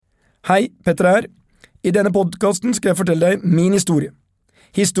Hei, Petter her. I denne podcasten skal jeg fortelle deg min historie.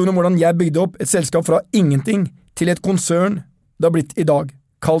 Historien om hvordan jeg bygde opp et selskap fra ingenting til et konsern det har blitt i dag,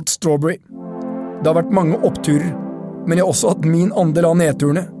 kalt Strawberry. Det har vært mange oppturer, men jeg har også hatt min andel av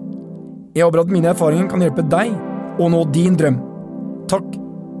nedturene. Jeg håper at mine erfaringer kan hjelpe deg å nå din drøm. Takk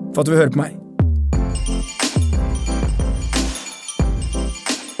for at du vil høre på meg.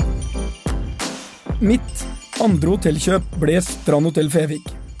 Mitt andre hotellkjøp ble Strand Hotel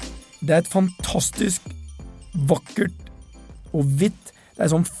Fevik. Det er et fantastisk, vakkert og hvitt, det er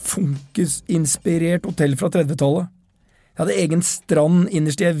et sånn funkesinspirert hotell fra 30-tallet. Jeg hadde egen strand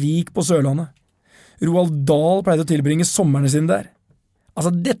innerst i en vik på Sørlandet. Roald Dahl pleide å tilbringe sommerne sine der.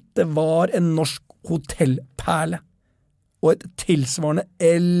 Altså, dette var en norsk hotellperle, og et tilsvarende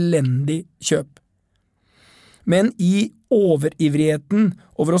elendig kjøp. Men i overivrigheten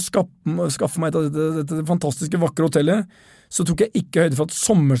over å skaffe meg dette fantastiske, vakre hotellet, så tok jeg ikke høyde for at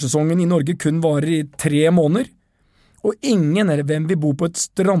sommersesongen i Norge kun varer i 3 måneder, og ingen eller hvem vil bo på et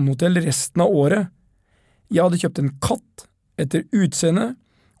strandhotell resten av året. Jeg hadde kjøpt en katt etter utseende,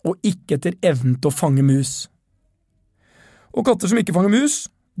 og ikke etter evnen til å fange mus. Og katter som ikke fanger mus,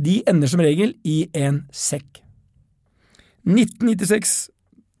 de ender som regel i en sekk. 1996,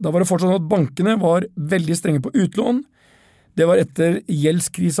 da var det fortsatt sånn at bankene var veldig strenge på utlån. Det var etter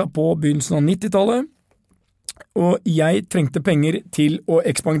gjeldskrisa på begynnelsen av 90-tallet, og jeg trengte penger til å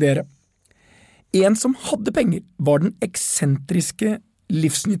ekspandere. En som hadde penger var den eksentriske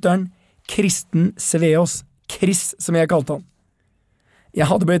livsnytteren Kristen Sveås, Chris som jeg kalte han. Jeg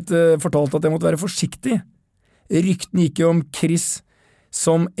hadde blitt fortalt at jeg måtte være forsiktig. Ryktene gikk jo om Chris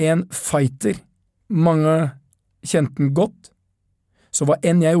som en fighter. Mange kjente den godt. Så hva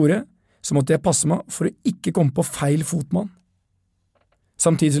enn jeg gjorde, så måtte jeg passe meg for å ikke komme på feil fotmann.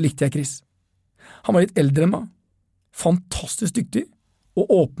 Samtidig så likte jeg Chris. Han var litt eldre enn meg, fantastisk dyktig, og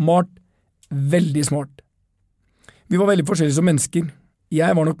åpenbart veldig smart. Vi var veldig forskjellige som mennesker.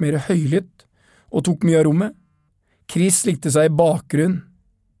 Jeg var nok mer høylytt, og tok mye av rommet. Chris likte seg i bakgrunn.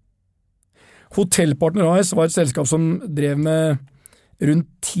 Hotellpartner AS var et selskap som drev med rundt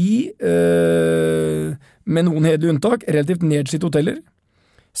 10, med noen hederlige unntak, relativt nedslitte hoteller.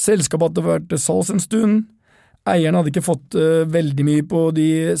 Selskapet hadde vært salgs en stund. Eierne hadde ikke fått veldig mye på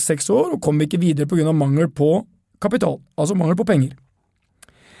de 6 år, og kom ikke videre på grunn av mangel på kapital, altså mangel på penger.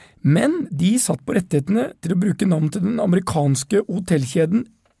 Men de satt på rettighetene til å bruke navn til den amerikanske hotellkjeden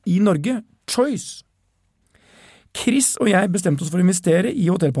i Norge, Choice. Chris og jeg bestemte oss for å investere i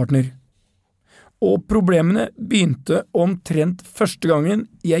hotellpartner. Og problemene begynte omtrent første gangen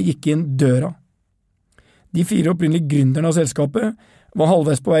jeg gikk inn døra. De 4 opprinnelige gründerne av selskapet var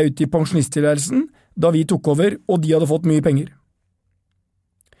halvveis på vei ut i pensjonisttilværelsen da vi tok over, og de hadde fått mye penger.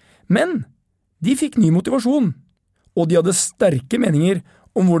 Men de fikk ny motivasjon, og de hadde sterke meninger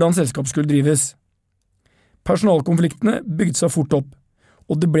om hvordan selskapet skulle drives. Personalkonfliktene bygde seg fort opp,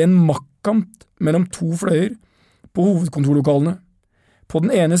 og det ble en maktkamp mellom 2 fløyer på hovedkontorlokalene. På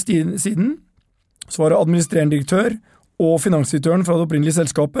den ene siden så var det administrerende direktør og finansdirektøren fra det opprinnelige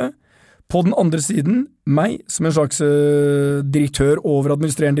selskapet. På den andre siden meg som en slags direktør over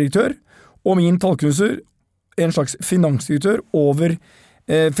administrerende direktør, og min tallknuser en slags finansdirektør over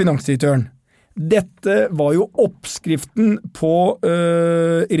finansdirektøren. Dette var jo oppskriften på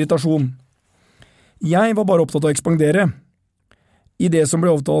irritasjon. Jeg var bare opptatt av å ekspandere. I det som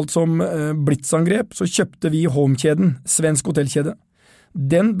ble avtalt som blitzangrep, så kjøpte vi Home-kjeden, svensk hotellkjede.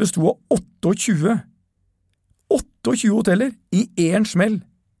 Den bestod av 28 hoteller i en smell.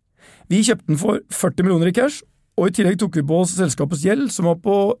 Vi kjøpte den for 40 millioner i cash, og i tillegg tok vi på oss selskapets gjeld, som var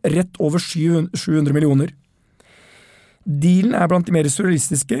på rett over 700 millioner. Dealen er blant de mer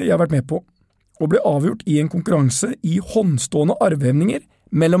surrealistiske jeg har vært med på, og ble avgjort i en konkurranse i håndstående arvehevninger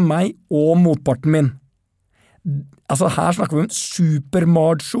mellom meg og motparten min. Altså, her snakker vi om en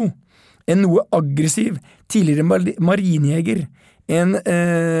supermacho, en noe aggressiv, tidligere marinejeger, en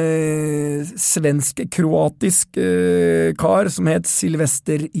svensk-kroatisk kar som het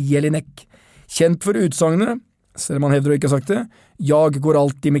Silvester Jelinek, kjent for utsagnet, selv om han hevder å ikke ha sagt det, «Jeg går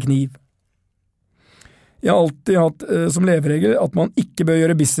alltid med kniv». Jeg har alltid hatt som leveregel at man ikke bør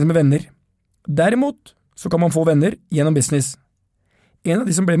gjøre business med venner. Derimot så kan man få venner gjennom business. En av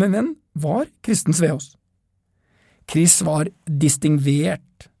de som ble med venn var Kristen Sveås. Chris var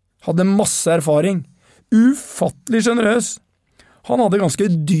distingvert, hadde masse erfaring, ufattelig generøs. Han hadde ganske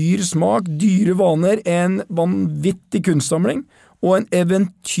dyr smak, dyre vaner, en vanvittig kunstsamling og en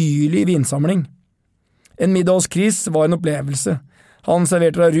eventyrlig vinsamling. En middag hos Chris var en opplevelse. Han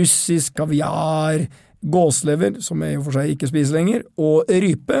serverte russisk kaviar, gåslever, som jeg for seg ikke spiser lenger, og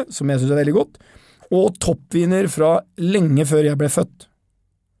rype, som jeg synes er veldig godt, og toppviner fra lenge før jeg ble født.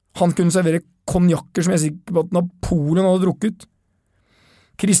 Han kunne servere konjakker som jeg er sikker på at Napoleon hadde drukket.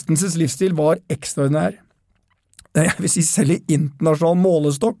 Christensens livsstil var ekstraordinær. Jeg vil si selv i internasjonal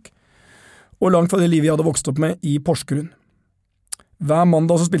målestokk, og langt fra det livet jeg hadde vokst opp med i Porsgrunn. Hver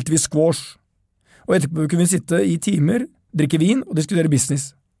mandag så spilte vi squash, og etterpå kunne vi sitte i timer, drikke vin og diskutere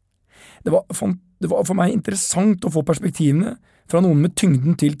business. Det var for meg interessant å få perspektivene fra noen med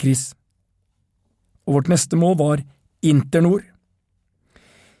tyngden til Chris. Og vårt neste mål var Internord.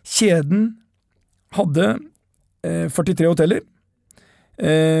 Kjeden hadde 43 hoteller,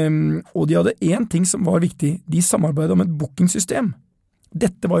 og de hadde en ting som var viktig. De samarbeidet om et bookingsystem.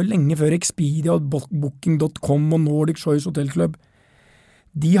 Dette var jo lenge før Expedia, Booking.com og Nordic Choice Hotel Club.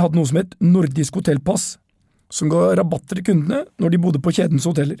 De hadde noe som het Nordisk hotellpass, som ga rabatter til kundene når de bodde på kjedens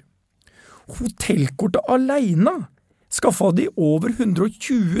hoteller. Hotellkortet alene skaffet de over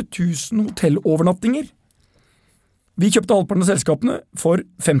 120 000 hotellovernattinger. Vi kjøpte halvparten av selskapene for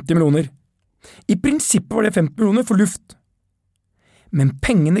 50 millioner. I prinsippet var det 50 millioner for luft. Men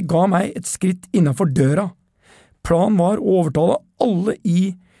pengene ga meg et skritt innenfor døra. Planen var å overtale alle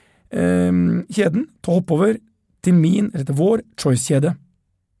i kjeden til å hoppe over til vår Choice-kjede.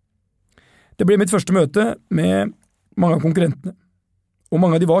 Det ble mitt første møte med mange av konkurrentene, og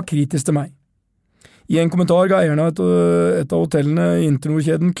mange av de var kritiske til meg. I en kommentar ga eierne av et av hotellene i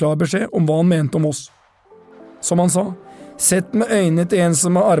Internord-kjeden klar beskjed om hva han mente om oss. Som han sa, sett med øynene til en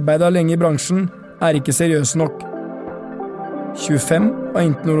som har arbeidet lenge i bransjen, er ikke seriøs nok. 25 av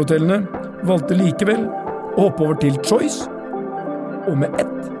Internord-hotellene valgte likevel å hoppe over til Choice, og med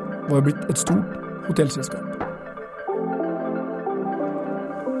ett var det blitt et stort hotellselskap.